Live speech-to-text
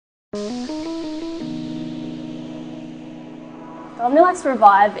Omnilux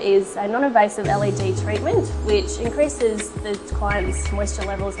Revive is a non-invasive LED treatment which increases the client's moisture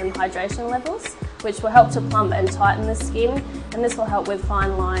levels and hydration levels, which will help to plump and tighten the skin, and this will help with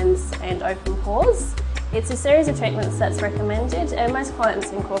fine lines and open pores. It's a series of treatments that's recommended, and most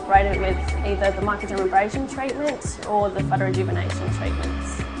clients incorporate it with either the microdermabrasion treatment or the photorejuvenation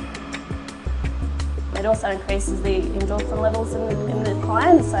treatments. It also increases the endorphin levels in the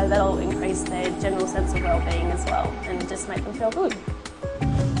clients, so that'll increase their general sense of well-being as well and just make them feel good.